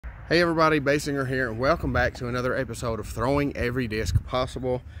Hey everybody, Baysinger here, and welcome back to another episode of Throwing Every Disc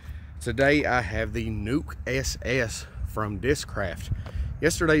Possible. Today I have the NUKE SS from DISCRAFT.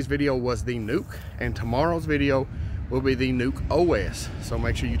 Yesterday's video was the NUKE, and tomorrow's video will be the NUKE OS, so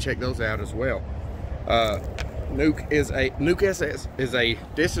make sure you check those out as well. NUKE SS is a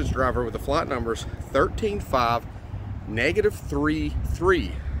distance driver with the flight numbers 13.5,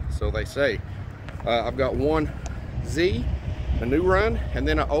 -33, so they say. I've got one Z, a new run, and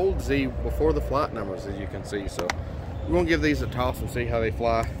then an old Z before the flight numbers, as you can see. So we're gonna give these a toss and see how they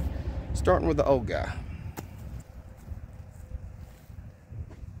fly, starting with the old guy.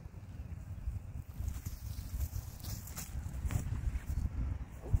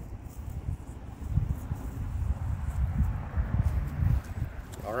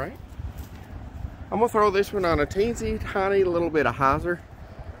 All right, I'm gonna throw this one on a teensy tiny little bit of hyzer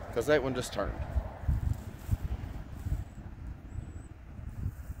because that one just turned.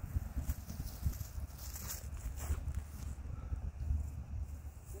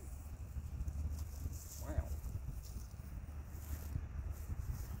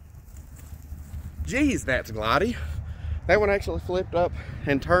 Geez, that's glidey. That one actually flipped up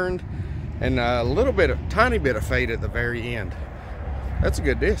and turned, and a tiny bit of fade at the very end. That's a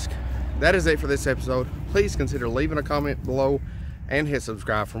good disc. That is it for this episode. Please consider leaving a comment below and hit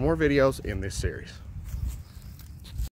subscribe for more videos in this series.